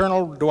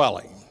eternal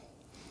dwelling.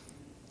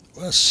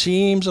 Well, it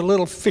seems a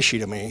little fishy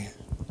to me,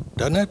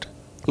 doesn't it?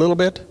 A little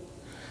bit.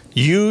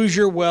 Use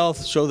your wealth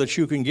so that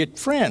you can get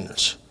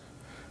friends.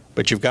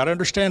 But you've got to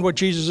understand what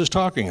Jesus is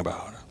talking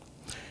about.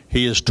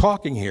 He is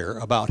talking here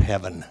about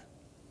heaven.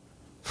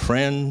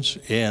 Friends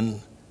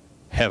in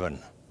heaven.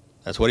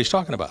 That's what he's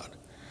talking about.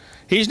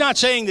 He's not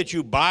saying that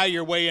you buy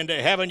your way into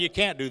heaven. You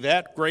can't do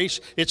that. Grace,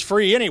 it's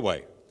free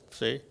anyway.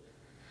 See?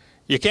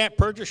 You can't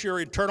purchase your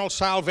eternal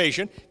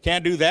salvation.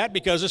 Can't do that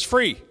because it's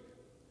free.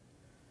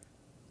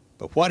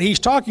 But what he's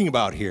talking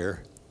about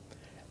here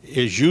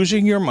is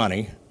using your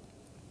money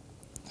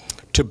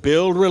to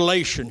build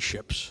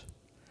relationships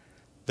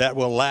that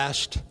will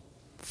last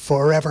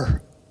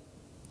forever.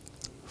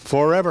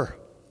 Forever.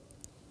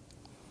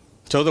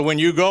 So that when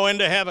you go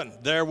into heaven,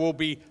 there will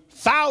be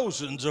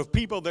thousands of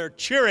people there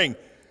cheering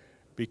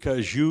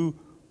because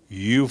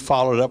you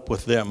followed up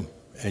with them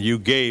and you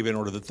gave in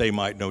order that they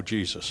might know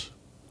Jesus.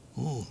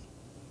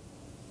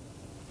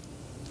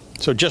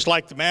 So just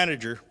like the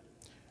manager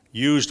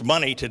used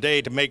money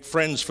today to make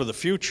friends for the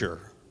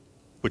future,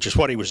 which is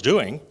what he was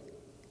doing,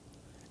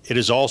 it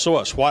is also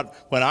us. When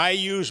I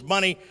use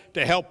money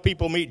to help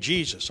people meet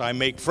Jesus, I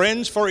make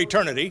friends for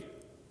eternity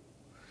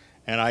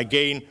and I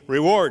gain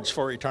rewards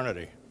for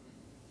eternity.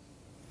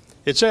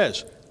 It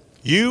says,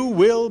 you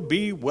will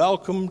be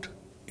welcomed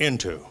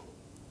into.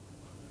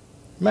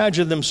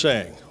 Imagine them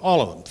saying, all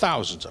of them,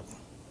 thousands of them,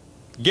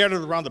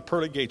 gathered around the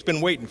pearly gates,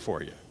 been waiting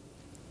for you.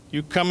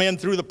 You come in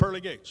through the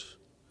pearly gates,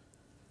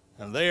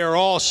 and they are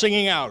all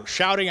singing out,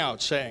 shouting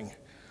out, saying,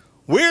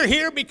 we're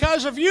here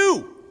because of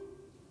you.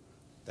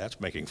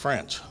 That's making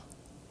friends,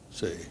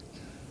 see.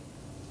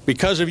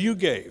 Because of you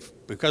gave,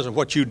 because of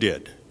what you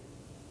did.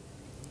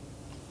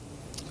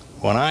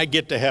 When I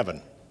get to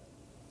heaven,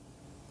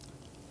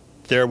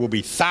 there will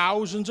be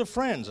thousands of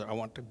friends. I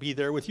want to be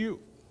there with you.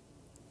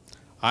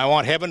 I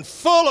want heaven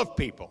full of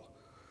people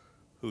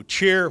who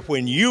cheer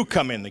when you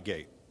come in the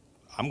gate.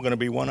 I'm going to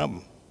be one of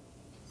them.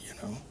 You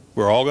know,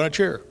 we're all going to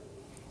cheer.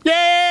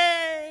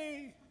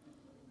 Yay!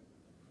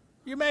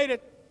 You made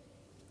it.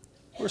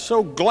 We're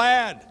so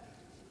glad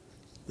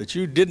that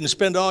you didn't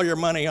spend all your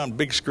money on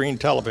big screen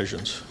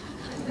televisions.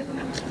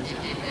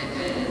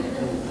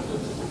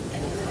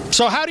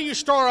 So how do you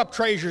store up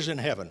treasures in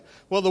heaven?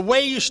 Well, the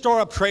way you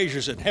store up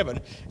treasures in heaven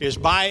is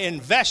by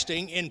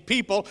investing in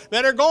people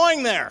that are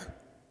going there.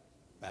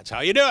 That's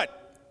how you do it.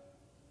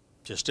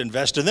 Just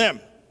invest in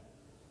them.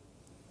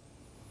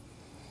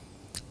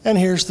 And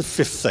here's the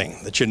 5th thing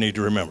that you need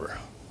to remember.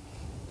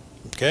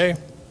 Okay?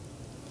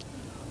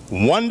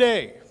 One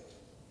day,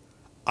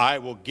 I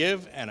will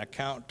give an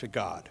account to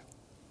God.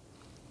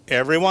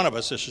 Every one of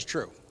us, this is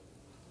true.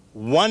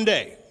 One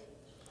day,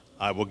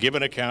 I will give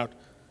an account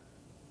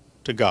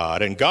to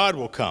God, and God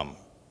will come,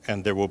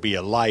 and there will be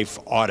a life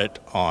audit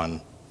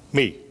on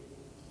me.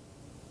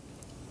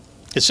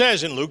 It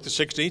says in Luke, the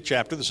 16th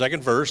chapter, the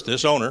 2nd verse,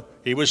 this owner,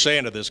 he was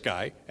saying to this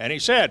guy, and he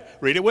said,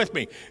 read it with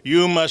me,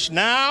 you must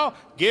now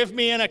give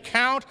me an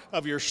account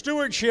of your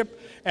stewardship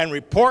and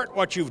report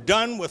what you've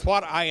done with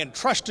what I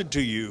entrusted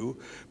to you,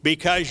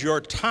 because your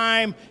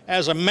time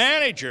as a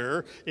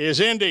manager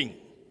is ending.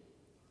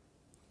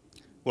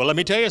 Well, let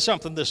me tell you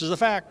something. This is a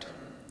fact.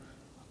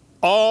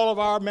 All of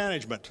our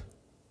management,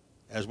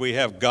 as we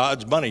have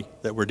God's money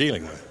that we're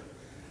dealing with,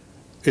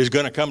 is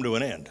going to come to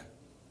an end.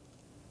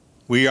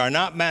 We are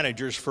not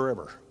managers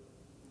forever.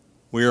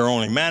 We are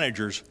only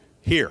managers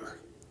here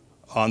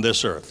on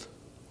this earth.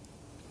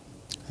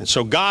 And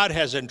so God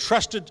has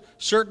entrusted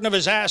certain of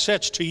his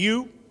assets to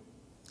you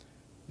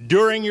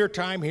during your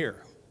time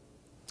here.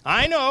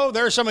 I know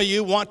there are some of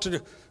you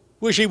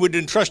wish he would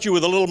entrust you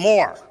with a little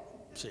more,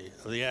 see,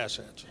 of the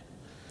assets.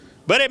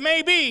 But it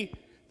may be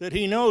that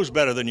he knows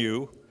better than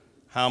you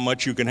how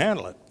much you can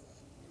handle it.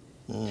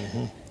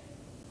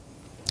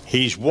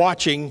 He's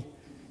watching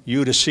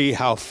you to see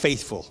how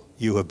faithful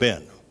you have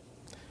been.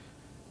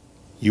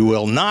 You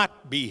will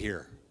not be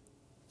here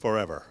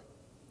forever.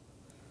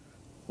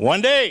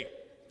 One day,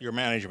 your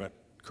management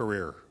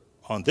career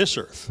on this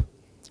earth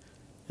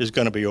is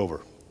going to be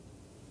over.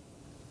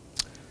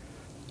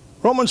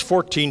 Romans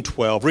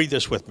 14:12, read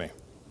this with me.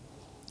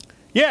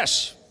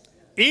 Yes,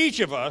 each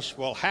of us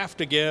will have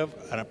to give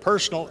a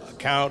personal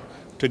account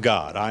to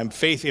God.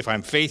 If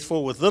I'm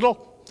faithful with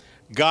little,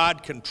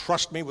 God can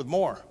trust me with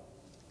more.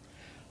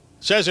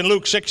 It says in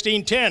Luke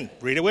 16:10,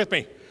 read it with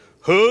me.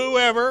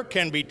 Whoever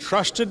can be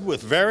trusted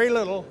with very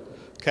little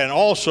can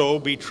also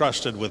be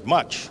trusted with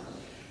much.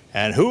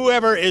 And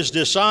whoever is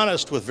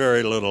dishonest with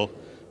very little,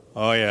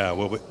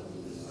 you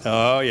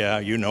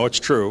know it's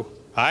true.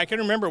 I can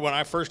remember when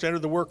I first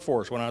entered the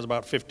workforce when I was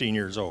about 15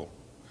 years old.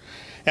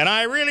 And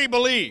I really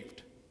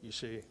believed, you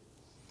see,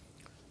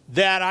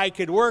 that I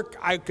could work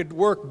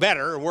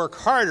better, work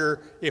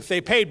harder if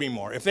they paid me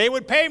more. If they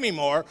would pay me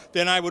more,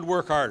 then I would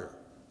work harder.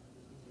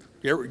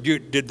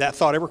 Did that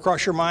thought ever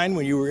cross your mind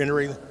when you were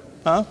entering?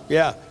 Huh?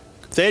 Yeah.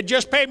 If they had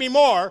just paid me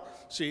more,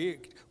 see,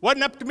 it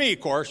wasn't up to me,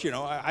 of course.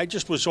 I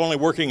just was only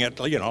working at,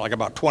 like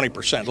about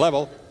 20%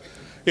 level.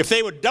 If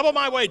they would double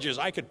my wages,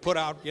 I could put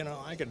out,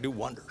 I could do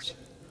wonders.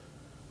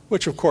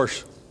 Which, of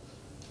course,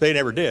 they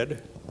never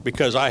did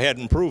because I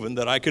hadn't proven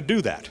that I could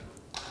do that.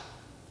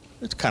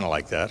 It's kind of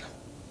like that.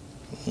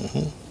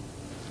 Mm-hmm.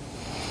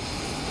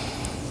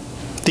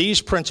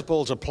 These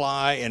principles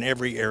apply in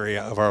every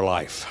area of our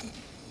life.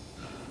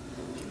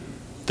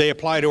 They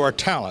apply to our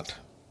talent.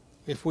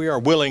 If we are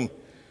willing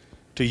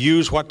to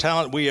use what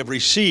talent we have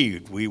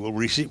received, we will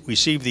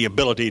receive the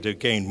ability to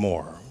gain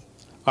more.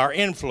 Our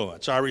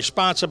influence, our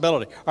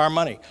responsibility, our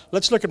money.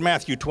 Let's look at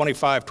Matthew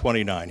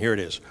 25:29. Here it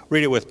is.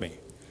 Read it with me.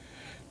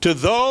 To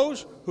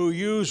those who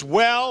use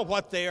well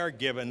what they are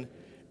given,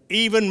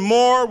 even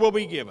more will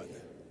be given,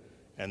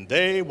 and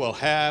they will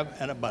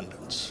have an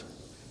abundance.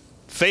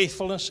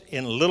 Faithfulness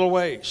in little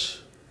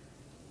ways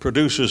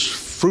produces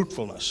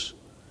fruitfulness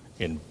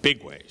in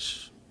big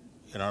ways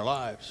in our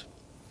lives.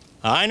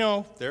 I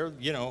know,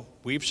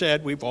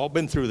 we've all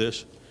been through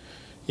this.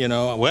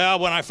 Well,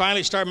 when I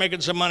finally start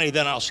making some money,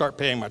 then I'll start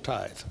paying my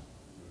tithe.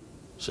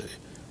 See,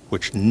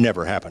 which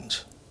never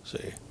happens,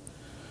 see.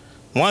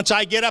 Once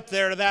I get up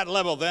there to that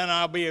level, then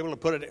I'll be able to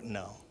put it in.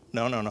 No.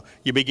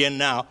 You begin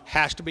now.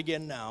 Has to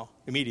begin now,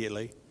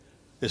 immediately.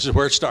 This is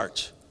where it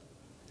starts,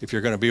 if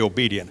you're going to be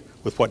obedient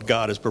with what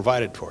God has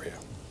provided for you.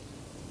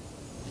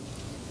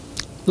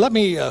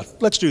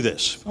 Let's do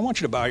this. I want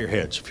you to bow your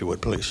heads, if you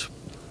would, please.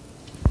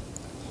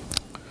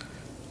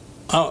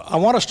 I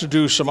want us to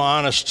do some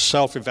honest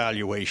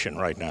self-evaluation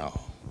right now.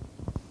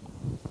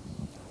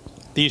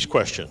 These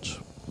questions.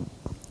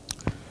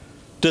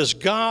 Does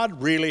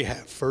God really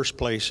have first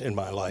place in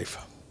my life?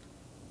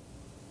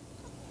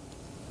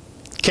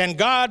 Can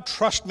God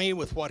trust me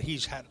with what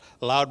He's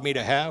allowed me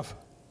to have?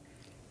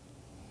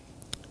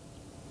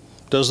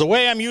 Does the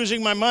way I'm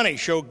using my money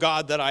show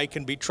God that I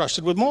can be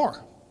trusted with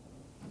more?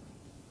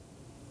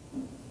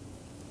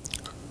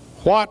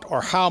 What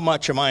or how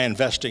much am I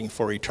investing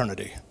for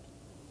eternity?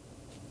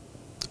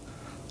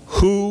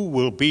 Who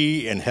will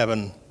be in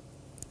heaven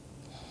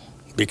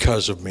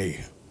because of me?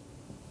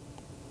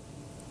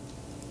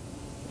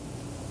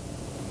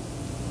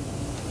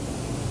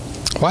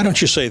 Why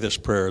don't you say this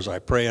prayer as I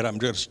pray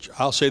it?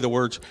 I'll say the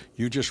words,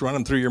 you just run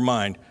them through your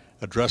mind,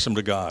 address them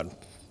to God.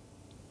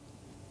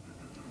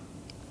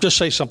 Just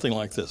say something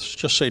like this.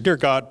 Just say, Dear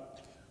God,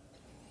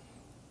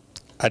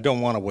 I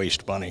don't want to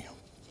waste money.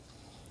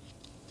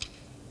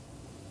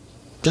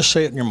 Just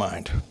say it in your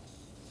mind.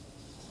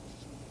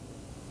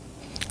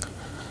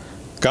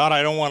 God,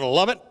 I don't want to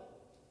love it.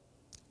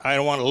 I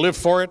don't want to live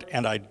for it,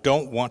 and I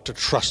don't want to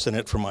trust in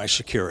it for my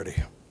security.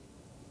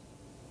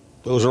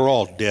 Those are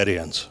all dead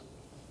ends.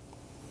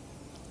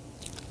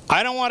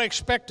 I don't want to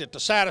expect it to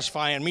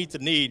satisfy and meet the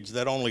needs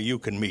that only you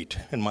can meet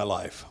in my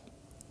life.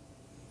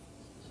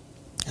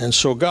 And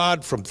so,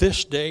 God, from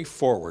this day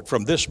forward,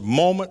 from this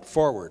moment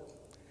forward,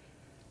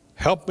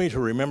 help me to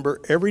remember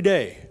every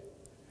day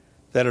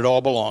that it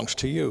all belongs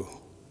to you.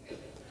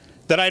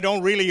 That I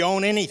don't really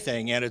own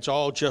anything, and it's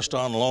all just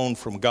on loan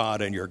from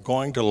God, and you're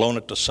going to loan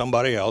it to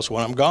somebody else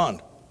when I'm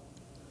gone.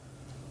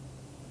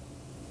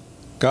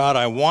 God,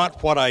 I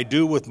want what I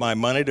do with my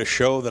money to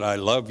show that I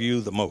love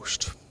you the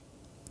most.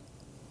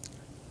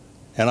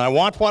 And I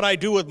want what I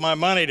do with my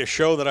money to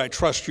show that I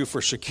trust you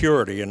for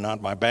security and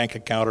not my bank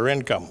account or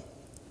income.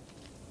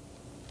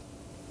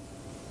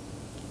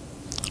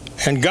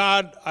 And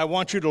God, I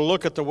want you to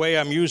look at the way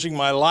I'm using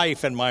my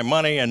life and my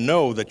money and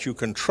know that you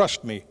can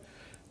trust me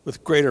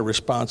with greater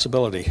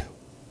responsibility.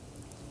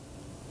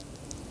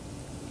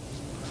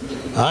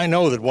 I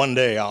know that one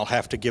day I'll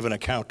have to give an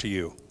account to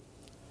you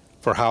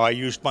for how I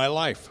used my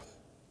life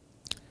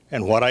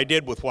and what I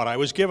did with what I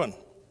was given.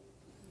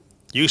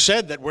 You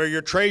said that where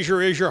your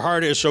treasure is, your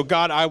heart is. So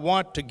God, I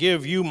want to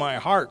give you my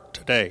heart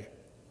today,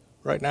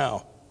 right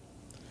now.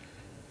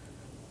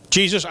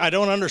 Jesus, I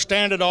don't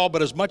understand it all,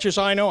 but as much as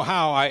I know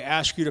how, I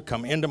ask you to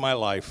come into my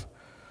life.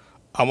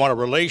 I want a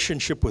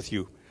relationship with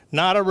you,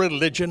 not a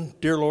religion,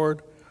 dear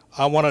Lord.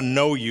 I want to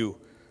know you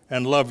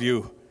and love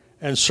you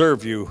and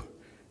serve you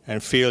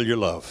and feel your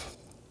love.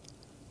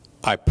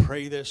 I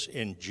pray this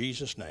in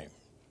Jesus' name.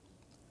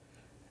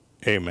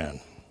 Amen.